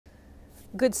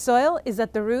Good soil is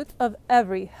at the root of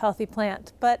every healthy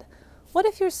plant, but what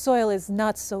if your soil is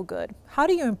not so good? How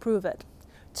do you improve it?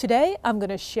 Today, I'm going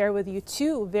to share with you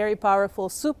two very powerful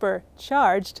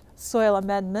supercharged soil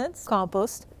amendments,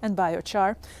 compost and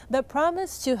biochar, that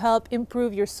promise to help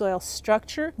improve your soil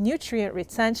structure, nutrient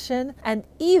retention, and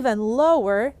even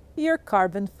lower your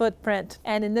carbon footprint.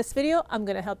 And in this video, I'm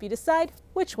going to help you decide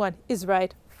which one is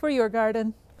right for your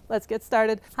garden. Let's get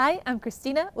started. Hi, I'm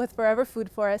Christina with Forever Food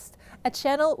Forest, a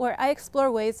channel where I explore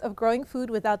ways of growing food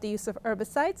without the use of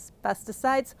herbicides,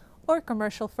 pesticides, or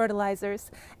commercial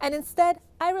fertilizers. And instead,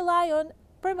 I rely on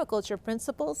permaculture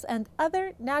principles and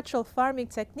other natural farming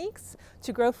techniques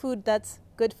to grow food that's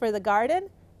good for the garden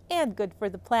and good for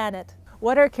the planet.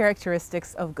 What are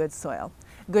characteristics of good soil?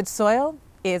 Good soil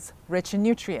is rich in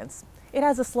nutrients. It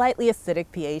has a slightly acidic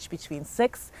pH between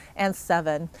 6 and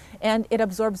 7, and it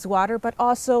absorbs water but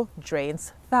also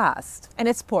drains fast. And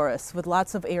it's porous with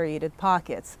lots of aerated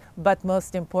pockets. But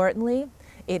most importantly,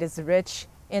 it is rich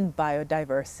in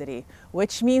biodiversity,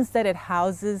 which means that it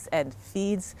houses and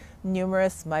feeds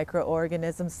numerous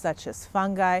microorganisms such as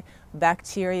fungi,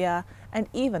 bacteria, and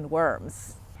even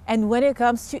worms. And when it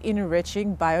comes to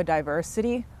enriching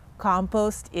biodiversity,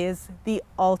 compost is the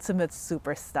ultimate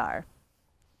superstar.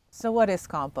 So what is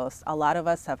compost? A lot of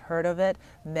us have heard of it,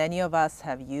 many of us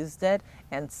have used it,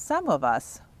 and some of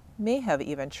us may have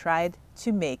even tried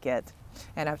to make it.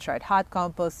 And I've tried hot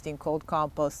composting, cold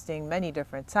composting, many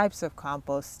different types of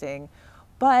composting.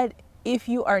 But if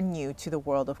you are new to the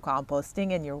world of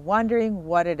composting and you're wondering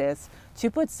what it is, to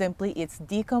put simply, it's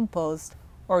decomposed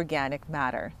organic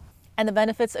matter. And the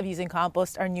benefits of using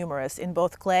compost are numerous in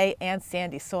both clay and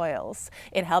sandy soils.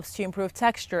 It helps to improve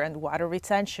texture and water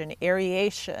retention,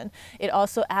 aeration. It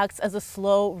also acts as a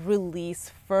slow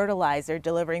release fertilizer,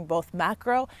 delivering both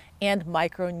macro and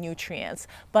micronutrients.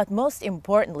 But most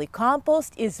importantly,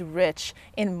 compost is rich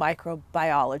in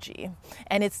microbiology.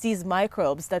 And it's these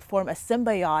microbes that form a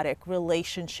symbiotic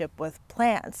relationship with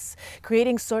plants,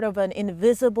 creating sort of an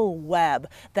invisible web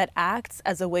that acts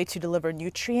as a way to deliver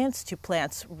nutrients to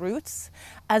plants' roots,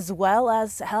 as well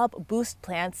as help boost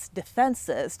plants'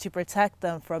 defenses to protect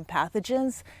them from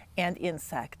pathogens and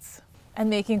insects. And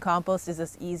making compost is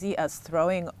as easy as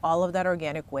throwing all of that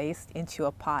organic waste into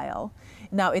a pile.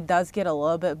 Now, it does get a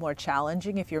little bit more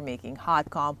challenging if you're making hot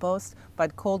compost,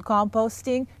 but cold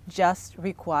composting just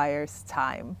requires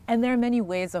time. And there are many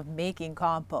ways of making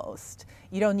compost.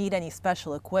 You don't need any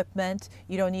special equipment.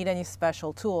 You don't need any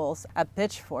special tools. A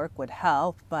pitchfork would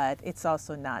help, but it's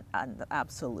also not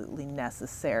absolutely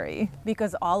necessary,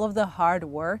 because all of the hard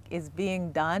work is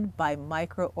being done by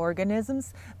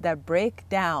microorganisms that break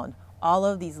down all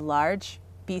of these large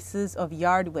pieces of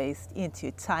yard waste into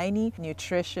tiny,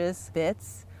 nutritious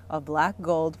bits of black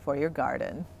gold for your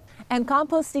garden. And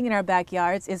composting in our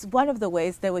backyards is one of the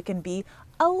ways that we can be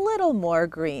a little more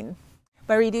green.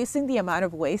 By reducing the amount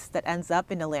of waste that ends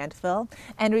up in a landfill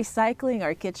and recycling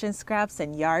our kitchen scraps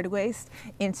and yard waste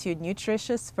into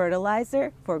nutritious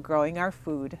fertilizer for growing our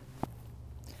food.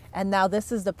 And now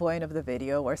this is the point of the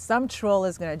video where some troll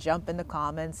is going to jump in the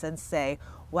comments and say,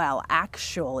 well,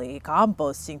 actually,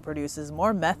 composting produces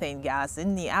more methane gas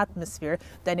in the atmosphere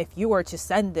than if you were to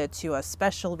send it to a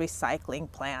special recycling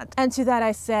plant. And to that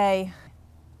I say,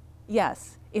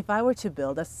 yes, if I were to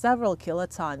build a several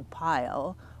kiloton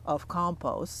pile of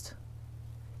compost,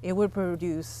 it would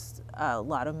produce a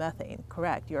lot of methane.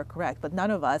 Correct, you're correct. But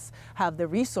none of us have the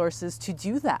resources to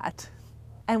do that.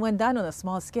 And when done on a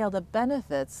small scale, the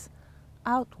benefits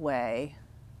outweigh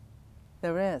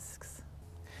the risks.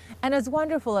 And as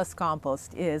wonderful as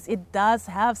compost is, it does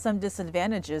have some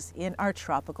disadvantages in our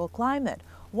tropical climate.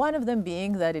 One of them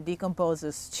being that it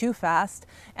decomposes too fast,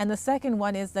 and the second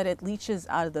one is that it leaches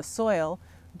out of the soil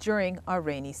during our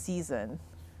rainy season.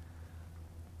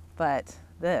 But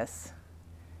this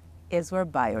is where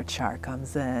biochar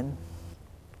comes in.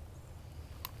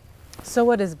 So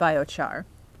what is biochar?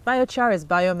 Biochar is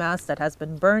biomass that has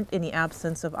been burnt in the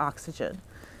absence of oxygen.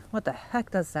 What the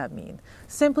heck does that mean?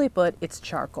 Simply put, it's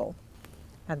charcoal.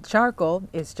 And charcoal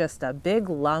is just a big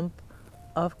lump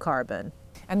of carbon.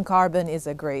 And carbon is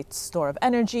a great store of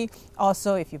energy.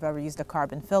 Also, if you've ever used a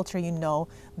carbon filter, you know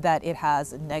that it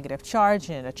has a negative charge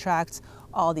and it attracts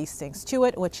all these things to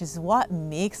it, which is what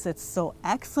makes it so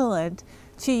excellent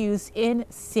to use in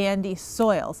sandy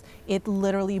soils. It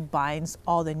literally binds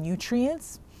all the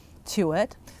nutrients to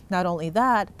it. Not only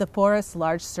that, the porous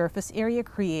large surface area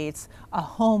creates a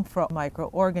home for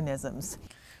microorganisms.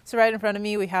 So right in front of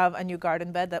me, we have a new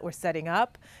garden bed that we're setting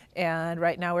up, and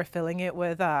right now we're filling it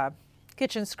with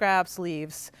kitchen scraps,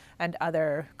 leaves, and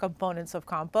other components of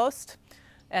compost.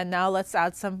 And now let's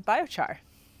add some biochar.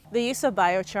 The use of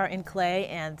biochar in clay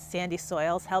and sandy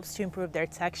soils helps to improve their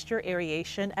texture,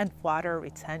 aeration, and water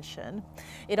retention.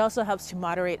 It also helps to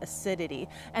moderate acidity,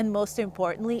 and most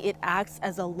importantly, it acts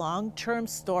as a long-term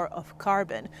store of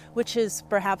carbon, which is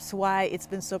perhaps why it's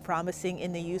been so promising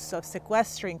in the use of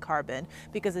sequestering carbon,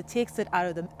 because it takes it out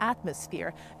of the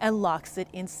atmosphere and locks it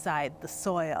inside the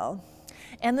soil.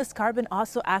 And this carbon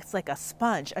also acts like a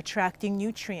sponge, attracting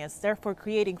nutrients, therefore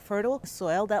creating fertile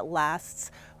soil that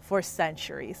lasts for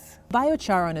centuries.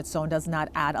 Biochar on its own does not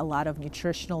add a lot of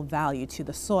nutritional value to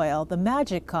the soil. The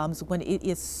magic comes when it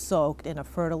is soaked in a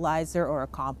fertilizer or a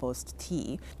compost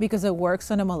tea, because it works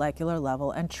on a molecular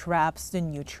level and traps the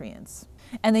nutrients.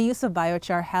 And the use of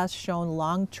biochar has shown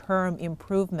long-term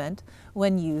improvement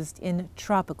when used in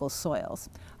tropical soils.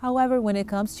 However, when it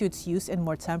comes to its use in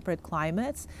more temperate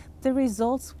climates, the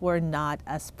results were not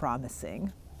as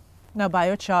promising. Now,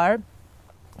 biochar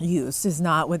use is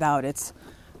not without its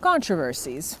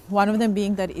controversies, one of them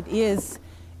being that it is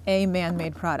a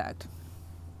man-made product.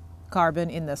 Carbon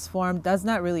in this form does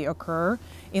not really occur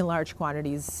in large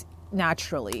quantities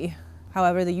naturally.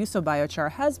 However, the use of biochar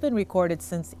has been recorded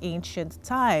since ancient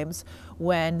times,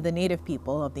 when the native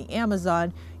people of the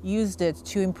Amazon used it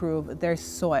to improve their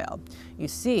soil. You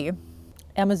see,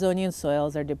 Amazonian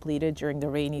soils are depleted during the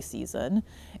rainy season,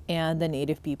 and the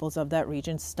native peoples of that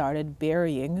region started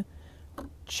burying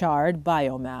charred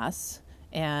biomass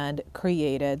and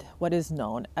created what is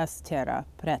known as terra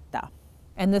preta.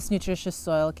 And this nutritious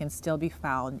soil can still be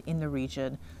found in the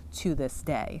region to this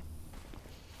day.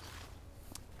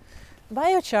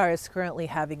 Biochar is currently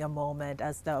having a moment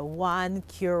as the one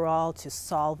cure-all to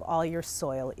solve all your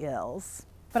soil ills.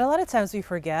 But a lot of times we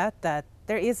forget that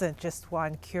there isn't just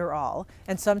one cure-all,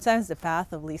 and sometimes the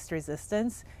path of least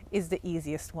resistance is the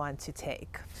easiest one to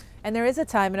take. And there is a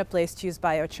time and a place to use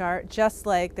biochar, just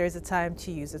like there's a time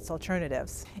to use its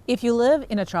alternatives. If you live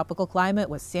in a tropical climate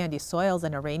with sandy soils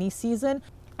and a rainy season,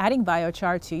 adding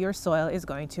biochar to your soil is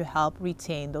going to help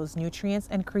retain those nutrients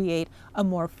and create a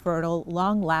more fertile,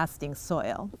 long-lasting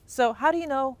soil. So how do you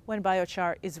know when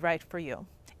biochar is right for you?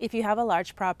 If you have a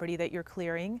large property that you're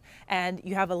clearing and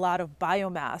you have a lot of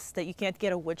biomass that you can't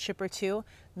get a wood chipper to,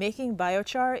 making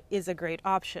biochar is a great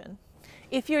option.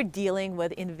 If you're dealing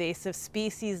with invasive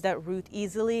species that root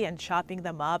easily and chopping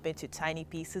them up into tiny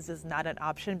pieces is not an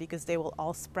option because they will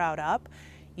all sprout up,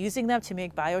 using them to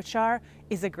make biochar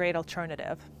is a great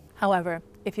alternative. However,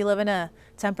 if you live in a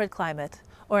temperate climate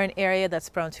or an area that's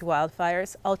prone to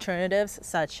wildfires, alternatives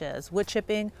such as wood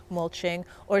chipping, mulching,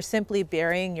 or simply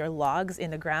burying your logs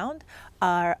in the ground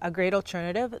are a great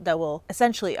alternative that will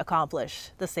essentially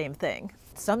accomplish the same thing.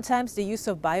 Sometimes the use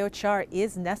of biochar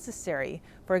is necessary,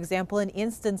 for example, in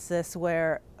instances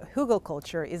where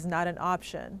hugelkultur is not an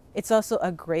option. It's also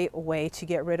a great way to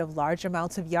get rid of large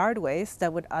amounts of yard waste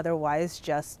that would otherwise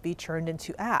just be turned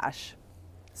into ash.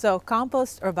 So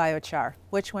compost or biochar,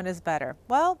 which one is better?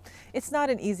 Well, it's not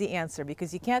an easy answer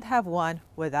because you can't have one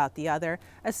without the other,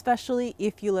 especially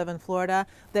if you live in Florida.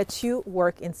 The two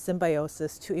work in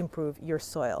symbiosis to improve your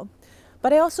soil.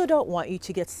 But I also don't want you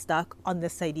to get stuck on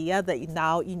this idea that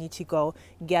now you need to go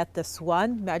get this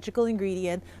one magical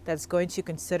ingredient that's going to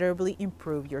considerably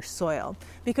improve your soil,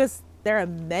 because there are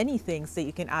many things that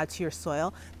you can add to your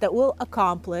soil that will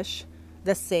accomplish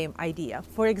the same idea.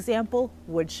 For example,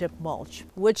 wood chip mulch.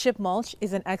 Wood chip mulch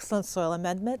is an excellent soil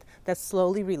amendment that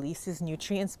slowly releases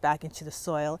nutrients back into the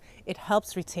soil. It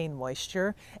helps retain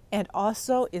moisture and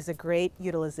also is a great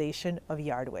utilization of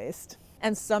yard waste.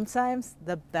 And sometimes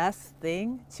the best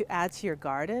thing to add to your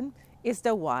garden is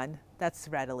the one that's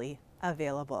readily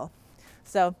available.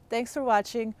 So thanks for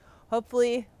watching.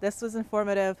 Hopefully this was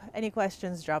informative. Any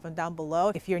questions, drop them down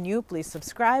below. If you're new, please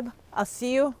subscribe. I'll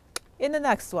see you in the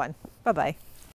next one. Bye-bye.